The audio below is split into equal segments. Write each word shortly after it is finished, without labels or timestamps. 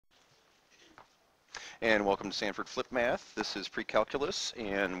And welcome to SanfordFlipMath. This is PreCalculus,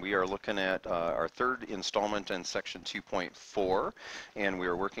 and we are looking at our third installment in section 2.4, and we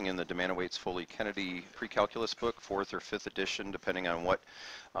are working in the Demana Waits Foley Kennedy PreCalculus book, 4th or 5th edition, depending on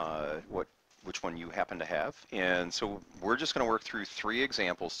which one you happen to have. And so we're just going to work through 3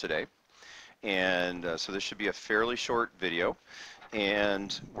 examples today, and so this should be a fairly short video.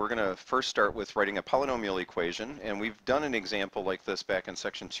 And we're going to first start with writing a polynomial equation, and we've done an example like this back in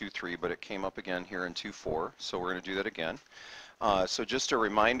section 2.3, but it came up again here in 2.4, so we're going to do that again. So just a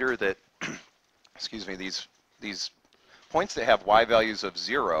reminder that excuse me, these points that have y values of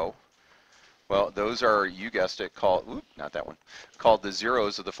 0, well, those are, you guessed it, called the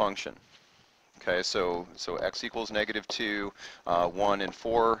zeros of the function. Okay, so x equals -2, 1, and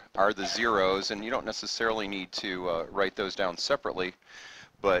 4 are the zeros, and you don't necessarily need to write those down separately,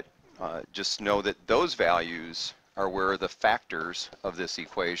 but just know that those values are where the factors of this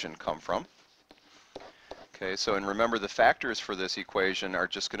equation come from. Okay, so and remember, the factors for this equation are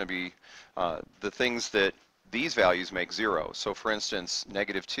just going to be the things that these values make 0. So for instance,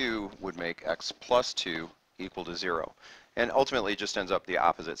 -2 would make x plus 2 equal to 0, and ultimately it just ends up the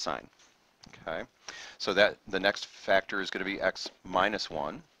opposite sign. Okay, so that the next factor is going to be x minus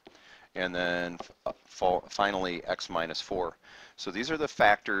 1, and then finally x minus 4. So these are the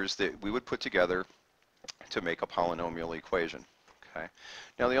factors that we would put together to make a polynomial equation. Okay,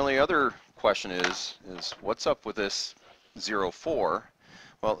 now the only other question is what's up with this 0, 4?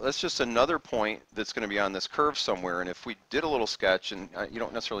 Well, that's just another point that's going to be on this curve somewhere, and if we did a little sketch, and you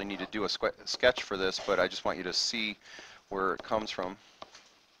don't necessarily need to do a sketch for this, but I just want you to see where it comes from.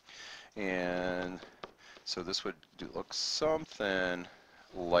 And so this would look something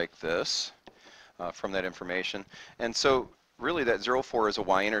like this from that information. And so really that 0, 4 is a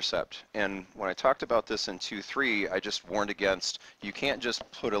y-intercept. And when I talked about this in 2.3, I just warned against, you can't just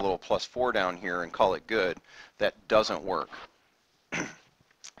put a little +4 down here and call it good. That doesn't work.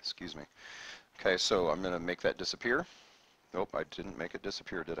 Excuse me. Okay, so I'm going to make that disappear. Nope, I didn't make it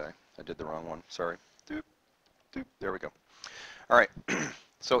disappear, did I? I did the wrong one. Sorry. Doop, doop. There we go. All right.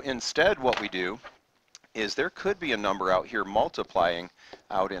 So instead what we do is there could be a number out here multiplying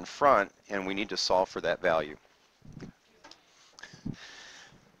out in front, and we need to solve for that value.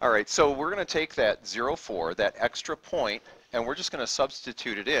 All right, so we're going to take that 0, 4, that extra point, and we're just going to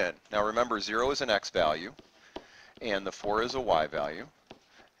substitute it in. Now remember, 0 is an x value, and the 4 is a y value.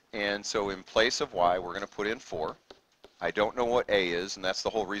 And so in place of y, we're going to put in 4. I don't know what a is, and that's the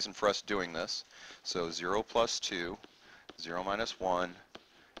whole reason for us doing this. So 0 plus 2, 0 minus 1,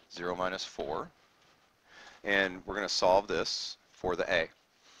 0 minus 4, and we're going to solve this for the a.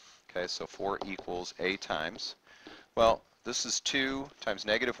 Okay, so 4 equals a times, well, this is 2 times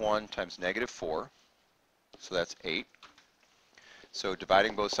 -1 times -4, so that's 8. So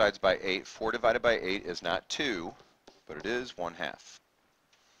dividing both sides by 8, 4 divided by 8 is not 2, but it is 1/2.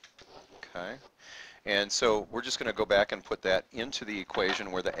 Okay, and so we're just going to go back and put that into the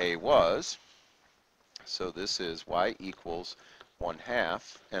equation where the a was. So this is y equals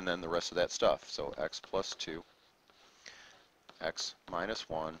 1/2, and then the rest of that stuff. So x plus 2, x minus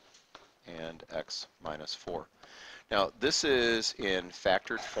 1, and x minus 4. Now this is in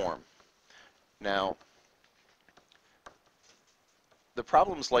factored form. Now the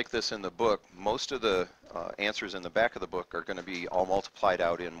problems like this in the book, most of the answers in the back of the book are going to be all multiplied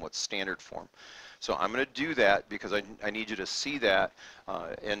out in what's standard form. So I'm going to do that because I need you to see that,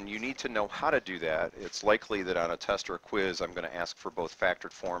 and you need to know how to do that. It's likely that on a test or a quiz I'm going to ask for both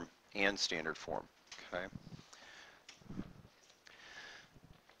factored form and standard form. Okay.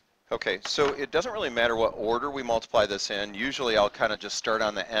 Okay, so it doesn't really matter what order we multiply this in. Usually I'll kind of just start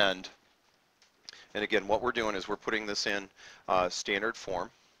on the end. And again, what we're doing is we're putting this in standard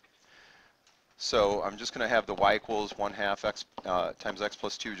form. So I'm just going to have the y equals 1/2 x times x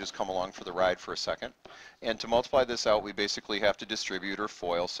plus 2 just come along for the ride for a second. And to multiply this out, we basically have to distribute or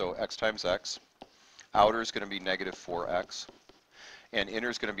FOIL. So x times x. Outer is going to be -4x. And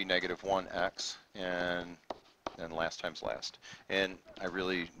inner is going to be -1x. And then last times last. And I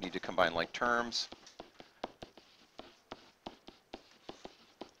really need to combine like terms.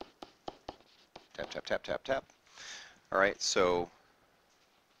 Tap, tap, tap, tap, tap. All right, so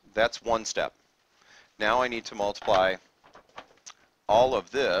that's one step. Now I need to multiply all of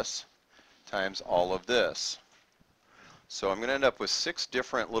this times all of this. So I'm going to end up with 6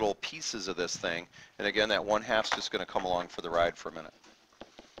 different little pieces of this thing. And again, that 1/2 is just going to come along for the ride for a minute.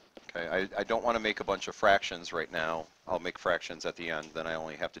 Okay, I don't want to make a bunch of fractions right now. I'll make fractions at the end, then I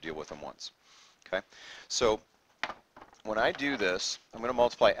only have to deal with them once. Okay, so when I do this, I'm going to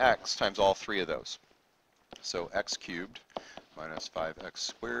multiply x times all 3 of those. So x cubed minus 5x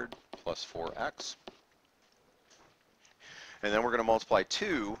squared plus 4x And then we're going to multiply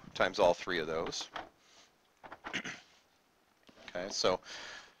 2 times all 3 of those. Okay, so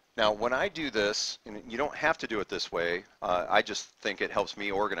now when I do this, and you don't have to do it this way, I just think it helps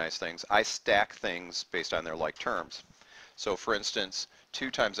me organize things. I stack things based on their like terms. So for instance, 2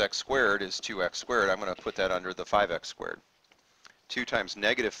 times x squared is 2x squared. I'm going to put that under the 5x squared. 2 times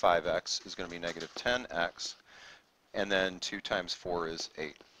negative 5x is going to be negative 10x. And then 2 times 4 is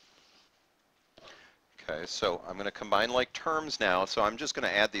 8. Okay, so I'm going to combine like terms now, so I'm just going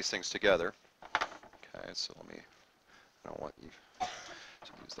to add these things together. Okay, so I don't want you to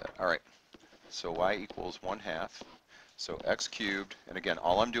use that. All right, so y equals 1/2. So x cubed, and again,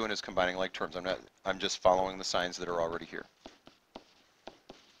 all I'm doing is combining like terms. I'm just following the signs that are already here.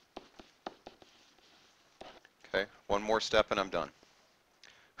 Okay, one more step and I'm done.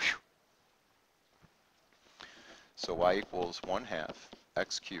 Whew. So y equals 1/2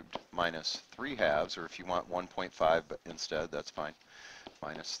 x cubed minus 3/2, or if you want 1.5 but instead, that's fine,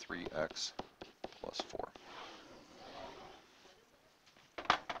 minus 3x plus 4.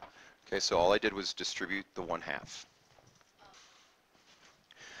 Okay, so all I did was distribute the 1/2.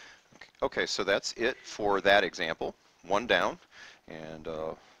 Okay, so that's it for that example. One down, and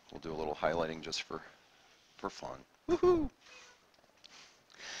we'll do a little highlighting just for fun. Woohoo!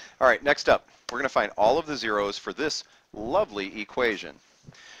 All right, next up, we're going to find all of the zeros for this lovely equation.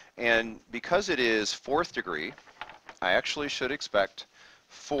 And because it is 4th degree, I actually should expect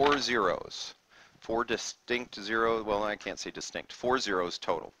 4 zeros. 4 distinct zeros, well, I can't say distinct, 4 zeros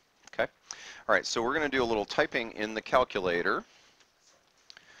total. Okay? All right, so we're going to do a little typing in the calculator.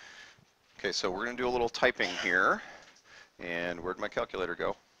 Okay, so we're going to do a little typing here. And where'd my calculator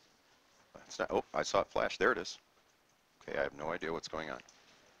go? It's not, oh, I saw it flash. There it is. Okay, I have no idea what's going on.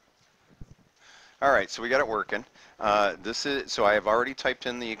 All right, so we got it working. So I have already typed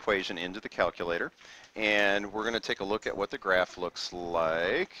in the equation into the calculator, and we're going to take a look at what the graph looks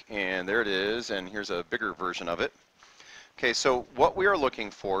like. And there it is, and here's a bigger version of it. Okay, so what we are looking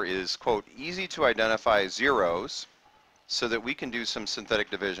for is, quote, easy to identify zeros so that we can do some synthetic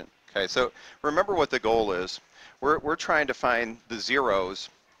division. Okay, so remember what the goal is. We're trying to find the zeros.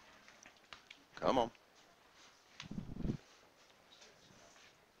 Come on.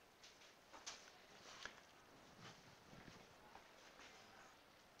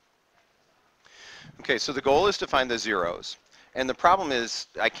 Okay, so the goal is to find the zeros. And the problem is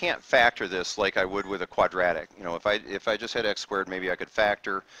I can't factor this like I would with a quadratic. You know, if I just had x squared, maybe I could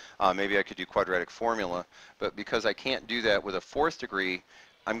factor, maybe I could do quadratic formula. But because I can't do that with a 4th degree,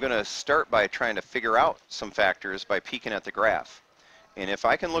 I'm going to start by trying to figure out some factors by peeking at the graph. And if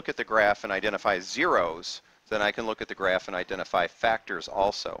I can look at the graph and identify zeros, then I can look at the graph and identify factors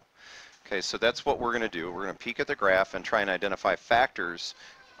also. Okay, so that's what we're going to do. We're going to peek at the graph and try and identify factors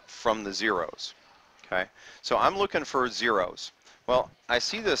from the zeros. Okay, so I'm looking for zeros. Well, I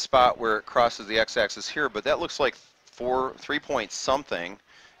see this spot where it crosses the x-axis here, but that looks like 3 point something,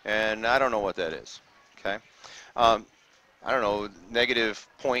 and I don't know what that is. Okay, I don't know, negative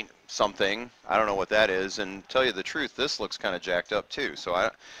point something. I don't know what that is, and to tell you the truth, this looks kind of jacked up too. So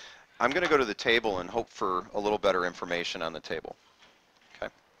I'm going to go to the table and hope for a little better information on the table.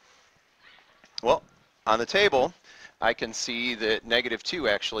 Okay. Well, on the table, I can see that -2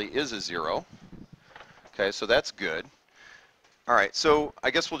 actually is a 0. Okay, so that's good. All right, so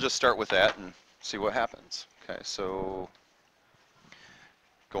I guess we'll just start with that and see what happens. Okay, so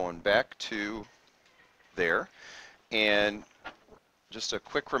going back to there, and just a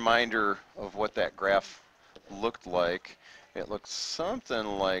quick reminder of what that graph looked like. It looked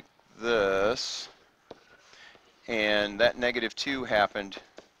something like this, and that -2 happened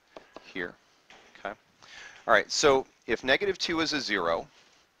here. Okay. All right, so if -2 is a 0,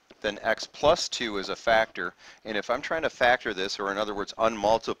 then x plus 2 is a factor, and if I'm trying to factor this, or in other words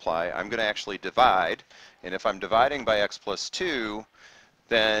unmultiply, I'm going to actually divide, and if I'm dividing by x plus 2,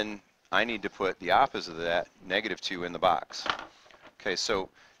 then I need to put the opposite of that, -2, in the box. Okay, so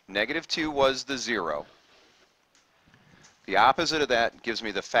 -2 was the 0. The opposite of that gives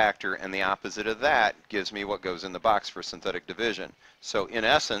me the factor, and the opposite of that gives me what goes in the box for synthetic division. So in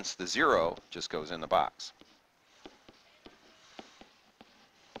essence, the 0 just goes in the box.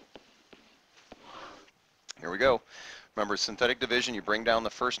 Here we go. Remember, synthetic division, you bring down the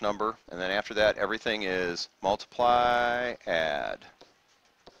first number, and then after that, everything is multiply, add.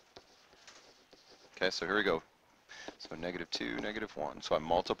 Okay, so here we go. So -2, -1. So I'm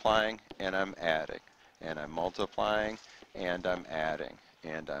multiplying, and I'm adding. And I'm multiplying, and I'm adding.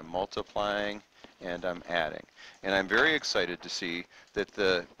 And I'm multiplying, and I'm adding. And I'm very excited to see that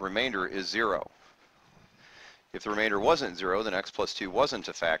the remainder is 0. If the remainder wasn't 0, then x plus 2 wasn't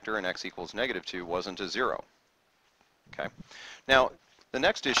a factor, and x equals -2 wasn't a 0. Okay. Now, the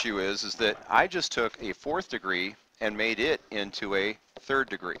next issue is that I just took a 4th degree and made it into a 3rd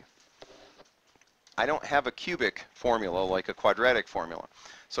degree. I don't have a cubic formula like a quadratic formula.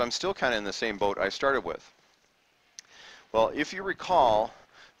 So I'm still kind of in the same boat I started with. Well, if you recall,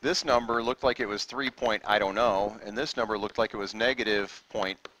 this number looked like it was 3 point I don't know, and this number looked like it was negative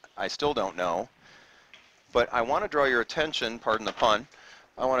point I still don't know. But I want to draw your attention, pardon the pun,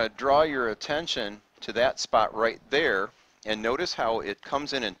 I want to draw your attention to that spot right there, and notice how it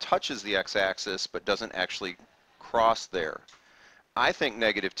comes in and touches the x-axis but doesn't actually cross there. I think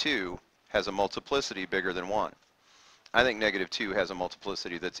negative 2 has a multiplicity bigger than 1. I think negative 2 has a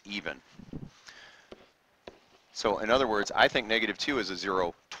multiplicity that's even. So in other words, I think negative 2 is a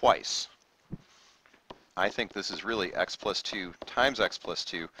 0 twice. I think this is really x plus 2 times x plus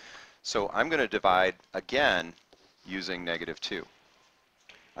 2. So I'm going to divide again using negative 2.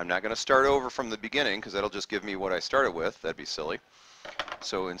 I'm not going to start over from the beginning because that'll just give me what I started with. That'd be silly.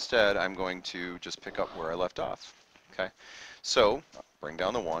 So instead, I'm going to just pick up where I left off. Okay. So bring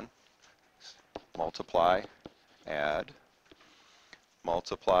down the 1, multiply, add,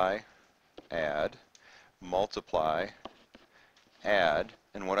 multiply, add, multiply, add,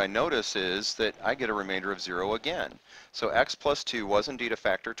 and what I notice is that I get a remainder of 0 again. So x plus 2 was indeed a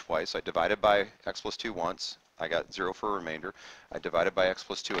factor twice. I divided by x plus 2 once. I got 0 for a remainder. I divided by x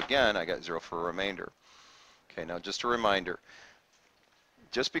plus 2 again. I got 0 for a remainder. Okay, now just a reminder.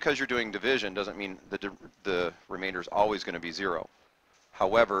 Just because you're doing division doesn't mean the remainder is always going to be 0.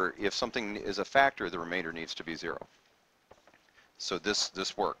 However, if something is a factor, the remainder needs to be 0. So this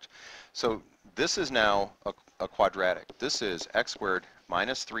worked. So this is now a quadratic. This is x squared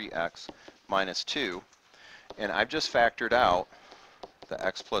minus 3x minus 2. And I've just factored out the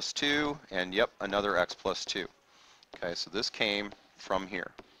x plus 2 and, yep, another x plus 2. Okay, so this came from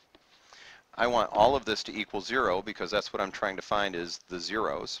here. I want all of this to equal 0 because that's what I'm trying to find is the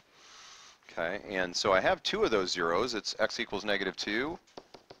zeros. Okay, and so I have 2 of those zeros. It's x equals negative 2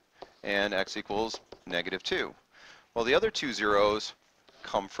 and x equals negative 2. Well, the other 2 zeros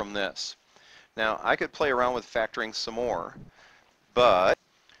come from this. Now, I could play around with factoring some more, but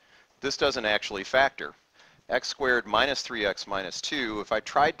this doesn't actually factor. X squared minus 3x minus 2, if I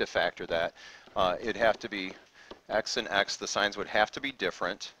tried to factor that, it'd have to be x and x, the signs would have to be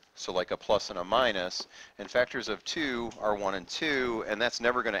different, so like a plus and a minus, and factors of 2 are 1 and 2, and that's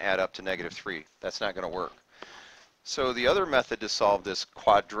never going to add up to negative 3. That's not going to work. So the other method to solve this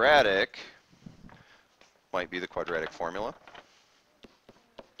quadratic might be the quadratic formula.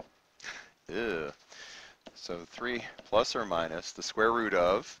 Ew. So 3 plus or minus the square root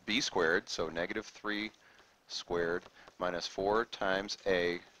of b squared, so negative 3 squared minus 4 times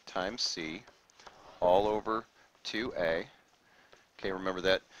a times c all over 2a. Okay, remember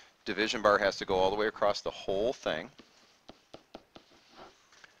that division bar has to go all the way across the whole thing.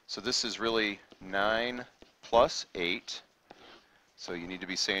 So this is really 9 plus 8. So you need to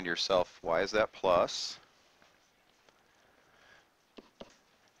be saying to yourself, why is that plus?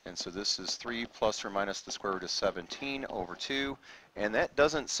 And so this is 3 plus or minus the square root of 17 over 2. And that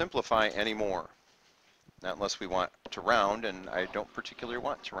doesn't simplify anymore. Not unless we want to round, and I don't particularly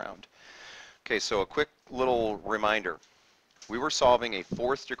want to round. Okay, so a quick little reminder. We were solving a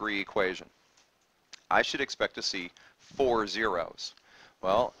 4th degree equation. I should expect to see 4 zeros.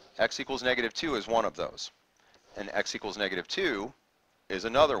 Well, x equals negative 2 is one of those. And x equals negative 2 is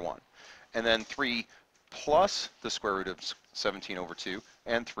another one. And then 3 plus the square root of 17 over 2,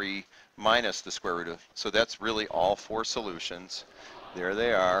 and 3 minus the square root of, so that's really all 4 solutions. There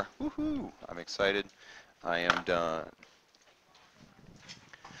they are. Woohoo! I'm excited. I am done.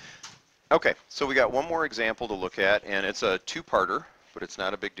 Okay, so we got one more example to look at, and it's a 2-parter, but it's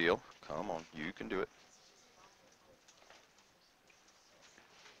not a big deal. Come on, you can do it.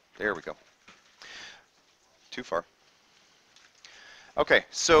 There we go. Too far. Okay,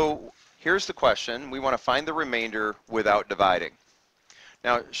 so here's the question. We want to find the remainder without dividing.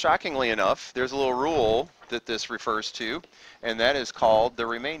 Now, shockingly enough, there's a little rule that this refers to, and that is called the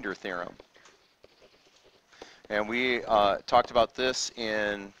Remainder Theorem. And we talked about this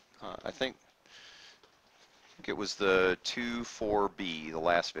in, I think it was the 2.4b, the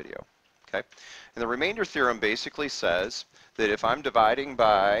last video. Okay? And the Remainder Theorem basically says that if I'm dividing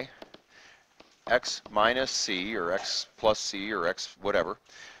by x minus c, or x plus c, or x whatever,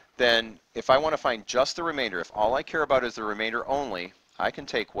 then if I want to find just the remainder, if all I care about is the remainder only, I can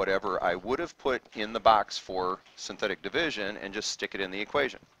take whatever I would have put in the box for synthetic division and just stick it in the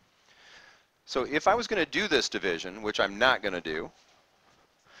equation. So if I was going to do this division, which I'm not going to do,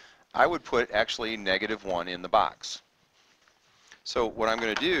 I would put actually negative 1 in the box. So what I'm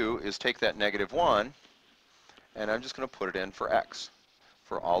going to do is take that negative 1 and I'm just going to put it in for x,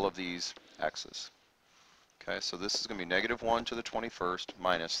 for all of these x's. Okay, so this is going to be negative 1 to the 21st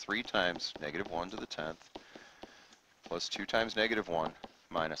minus 3 times negative 1 to the 10th plus 2 times negative 1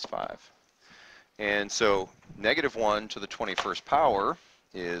 minus 5. And so negative 1 to the 21st power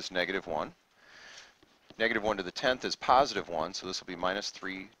is negative 1. Negative 1 to the 10th is positive 1, so this will be minus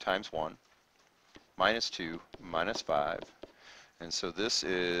 3 times 1, minus 2, minus 5. And so this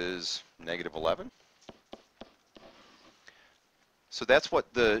is negative 11. So that's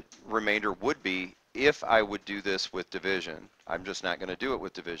what the remainder would be if I would do this with division. I'm just not going to do it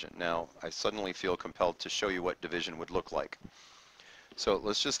with division. Now, I suddenly feel compelled to show you what division would look like. So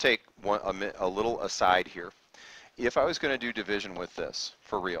let's just take a little aside here. If I was going to do division with this,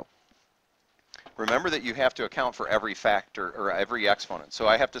 for real, remember that you have to account for every factor, or every exponent. So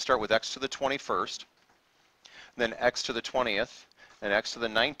I have to start with x to the 21st, then x to the 20th, and x to the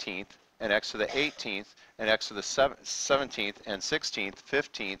 19th, and x to the 18th, and x to the 17th, and 16th,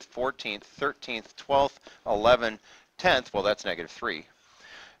 15th, 14th, 13th, 12th, 11th, 10th, well that's negative 3.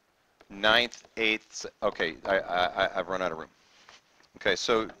 9th, 8th, okay, I've run out of room. Okay,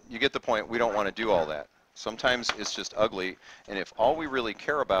 so you get the point, we don't want to do all that. Sometimes it's just ugly, and if all we really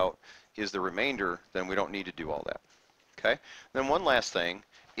care about is the remainder, then we don't need to do all that. Okay, then one last thing,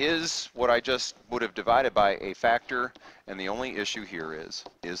 is what I just would have divided by a factor, and the only issue here is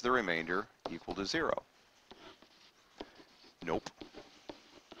the remainder equal to 0? Nope.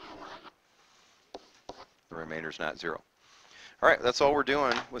 The remainder is not 0. All right, that's all we're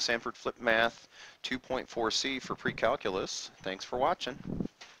doing with SanfordFlipMath 2.4c for pre-calculus. Thanks for watching.